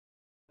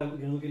We're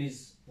going to look at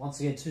is, once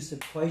again, two-step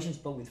equations,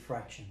 but with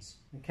fractions.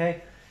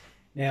 Okay.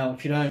 Now,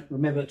 if you don't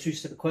remember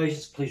two-step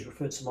equations, please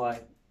refer to my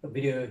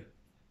video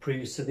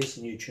previous to this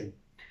on YouTube.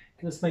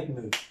 Okay, let's make a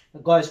move.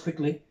 Now, guys,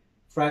 quickly,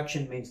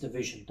 fraction means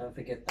division. Don't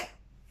forget that.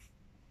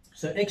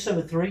 So x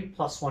over 3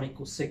 plus 1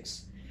 equals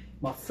 6.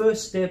 My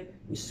first step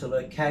is to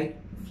locate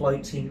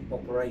floating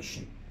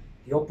operation.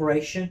 The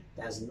operation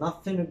that has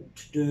nothing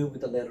to do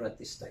with the letter at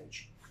this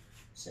stage.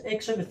 So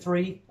x over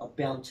 3 are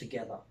bound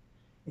together.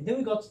 And then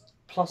we've got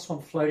plus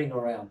 1 floating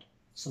around.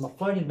 So my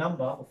floating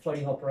number or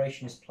floating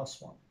operation is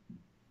plus 1.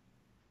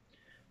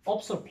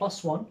 Opposite of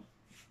plus 1,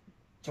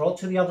 throw it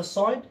to the other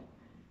side,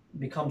 it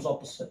becomes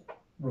opposite,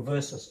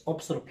 reverses.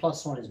 Opposite of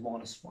plus 1 is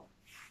minus 1.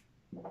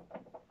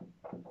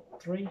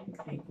 3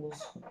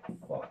 equals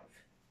 5.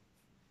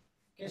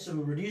 Okay, so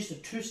we reduced a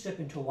two-step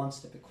into a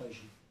one-step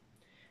equation.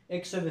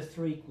 X over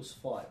 3 equals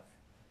 5.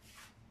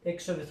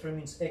 X over 3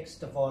 means x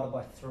divided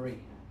by 3.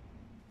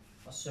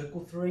 I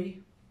circle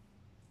 3,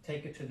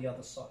 take it to the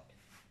other side.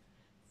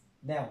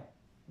 Now,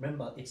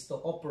 remember, it's the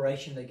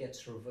operation that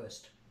gets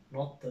reversed,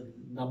 not the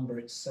number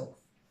itself.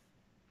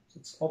 So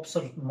it's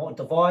opposite of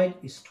divide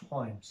is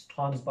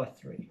times by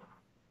 3.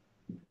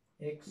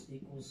 X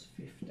equals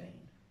 15.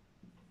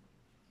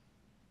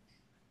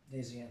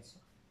 There's the answer.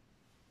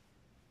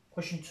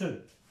 Question 2,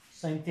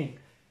 same thing.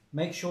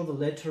 Make sure the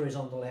letter is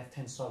on the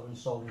left-hand side when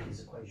solving these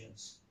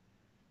equations.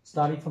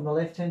 Starting from the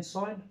left-hand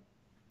side,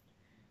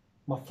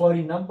 my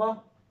floating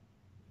number,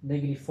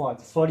 -5,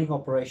 the floating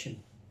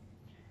operation.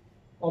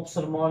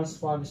 Opposite of minus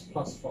 5 is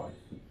plus 5.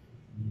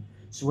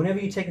 So whenever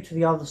you take it to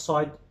the other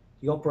side,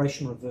 the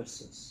operation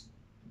reverses.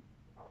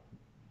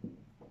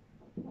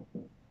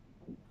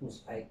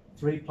 Equals 8.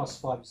 3 plus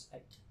 5 is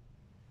 8.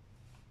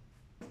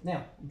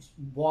 Now,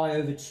 y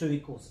over 2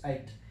 equals 8.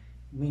 It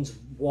means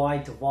y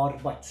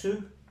divided by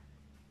 2.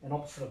 And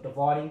opposite of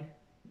dividing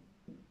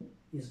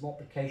is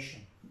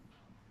multiplication.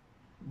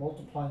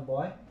 Multiplying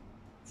by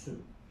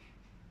 2.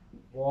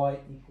 Y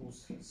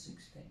equals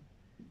 16.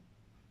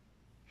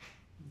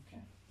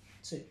 Okay,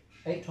 that's it.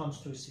 8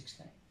 times 2 is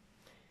 16.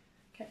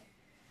 Okay.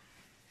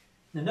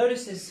 Now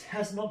notice there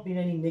has not been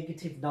any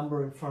negative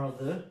number in front of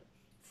the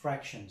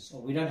fractions.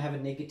 Or we don't have a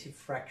negative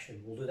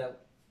fraction. We'll do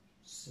that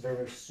very,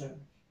 very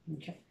soon.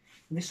 Okay.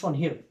 And this one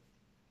here.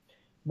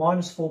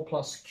 Minus 4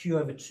 plus q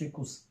over 2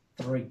 equals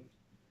 3.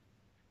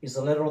 Is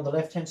the letter on the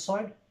left-hand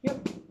side?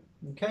 Yep.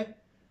 Okay.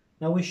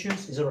 No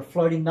issues. Is there a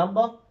floating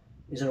number?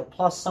 Is there a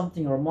plus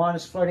something or a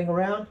minus floating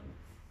around?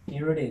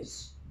 Here it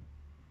is.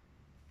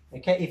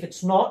 Okay, if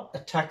it's not,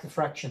 attack the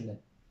fraction then.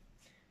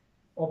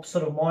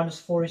 Opposite of minus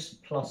 4 is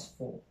plus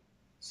 4.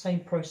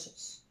 Same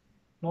process.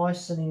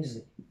 Nice and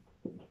easy.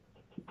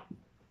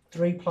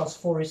 3 plus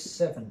 4 is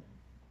 7.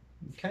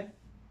 Okay?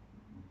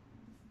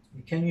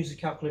 You can use a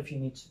calculator if you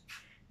need to.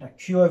 Now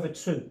q over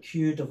 2.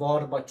 Q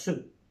divided by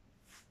 2.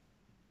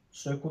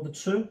 Circle the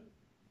 2.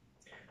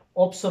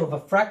 Opposite of a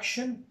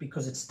fraction,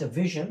 because it's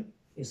division,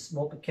 is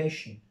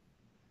multiplication.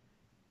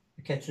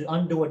 Okay, to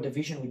undo a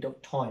division we do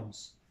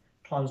times.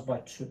 Times by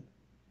 2.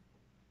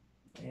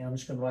 And I'm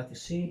just going to write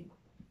this here.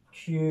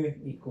 Q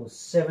equals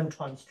 7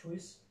 times 2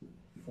 is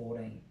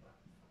 14.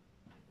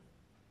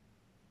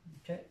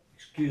 Okay,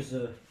 excuse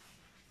the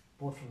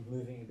board from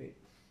moving a bit.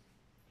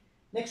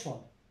 Next one.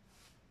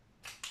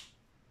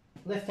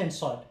 Left hand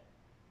side.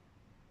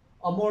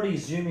 I'm already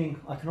assuming,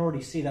 I can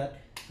already see that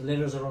the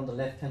letters are on the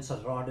left hand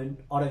side,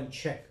 I don't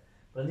check.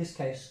 But in this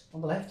case, on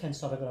the left hand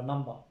side I've got a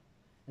number.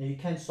 Now you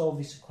can solve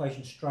this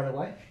equation straight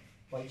away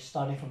by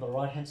starting from the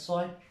right hand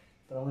side,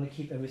 but I'm going to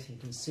keep everything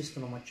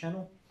consistent on my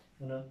channel.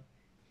 I'm going to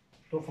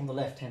do it from the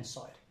left hand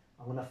side.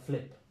 I'm going to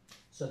flip.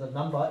 So the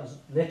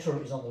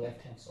letter is on the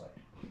left hand side.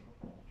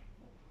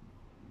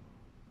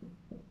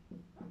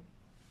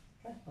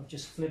 Okay, I've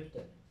just flipped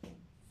it.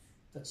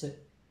 That's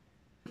it.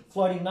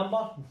 Floating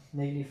number,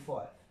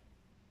 -5.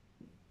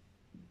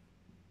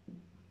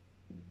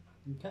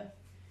 Okay.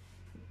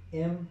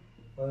 M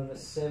over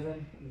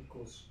 7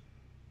 equals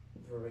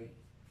 3.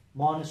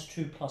 Minus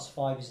 2 plus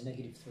 5 is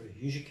 -3.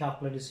 Use your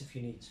calculators if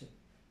you need to.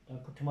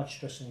 Don't put too much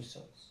stress on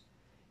yourselves.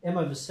 M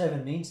over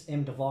 7 means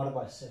m divided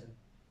by 7.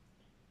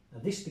 Now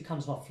this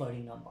becomes my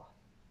floating number.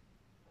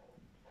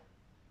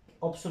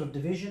 Opposite of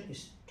division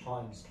is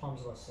times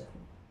by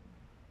 7.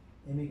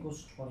 M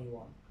equals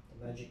 21,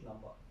 the magic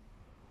number.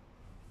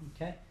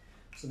 Okay,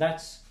 so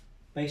that's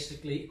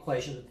basically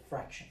equations with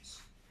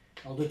fractions.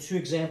 I'll do 2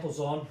 examples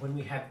on when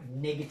we have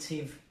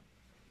negative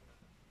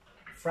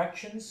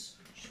fractions.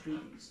 Just do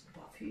these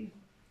above here.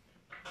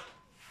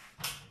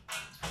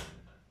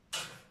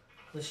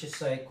 Let's just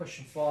say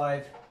question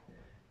 5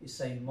 is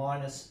saying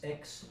minus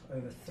x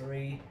over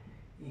 3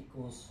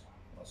 equals,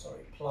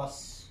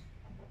 plus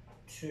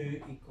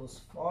 2 equals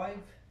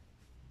 5.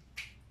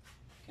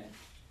 Okay.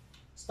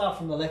 Start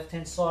from the left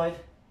hand side.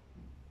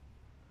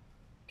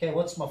 Okay,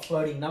 what's my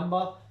floating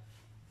number?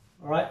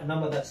 Alright, a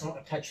number that's not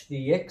attached to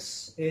the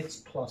x, it's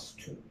plus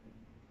 2.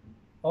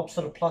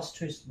 Opposite of plus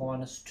 2 is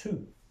minus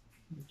 2.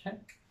 Okay.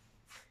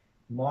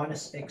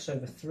 Minus x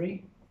over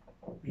 3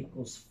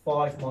 equals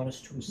 5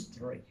 minus 2 is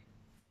 3.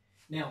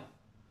 Now,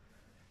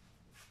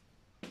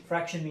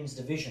 fraction means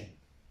division.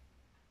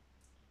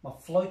 My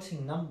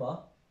floating number,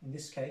 in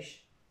this case,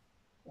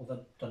 or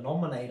the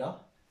denominator,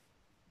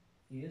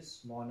 is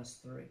minus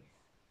 3.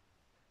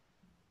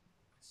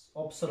 It's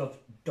opposite of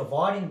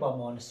dividing by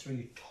minus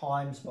 3,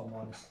 times by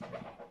minus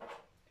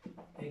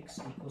 3. X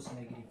equals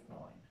negative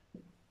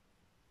 9.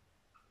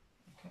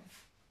 Okay.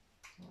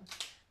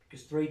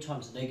 Because 3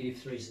 times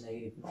negative 3 is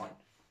negative 9.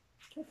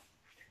 Okay.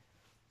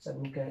 So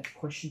we'll look at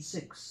question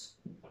 6.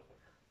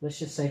 Let's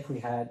just say if we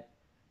had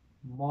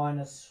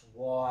minus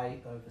y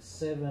over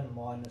 7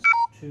 minus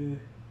 2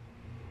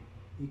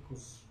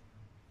 equals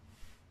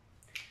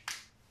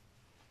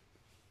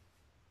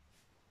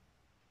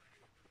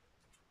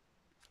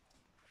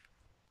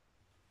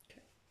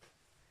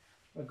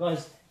Right,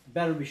 guys, the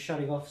battery will be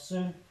shutting off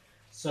soon,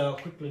 so I'll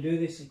quickly do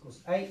this.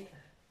 Equals 8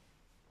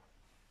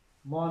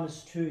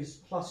 minus 2 is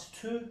plus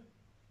 2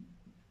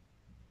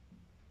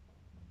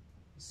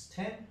 is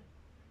 10.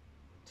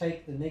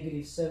 Take the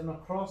negative 7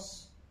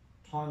 across,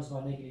 times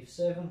by negative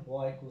 7,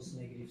 y equals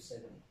negative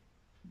 7.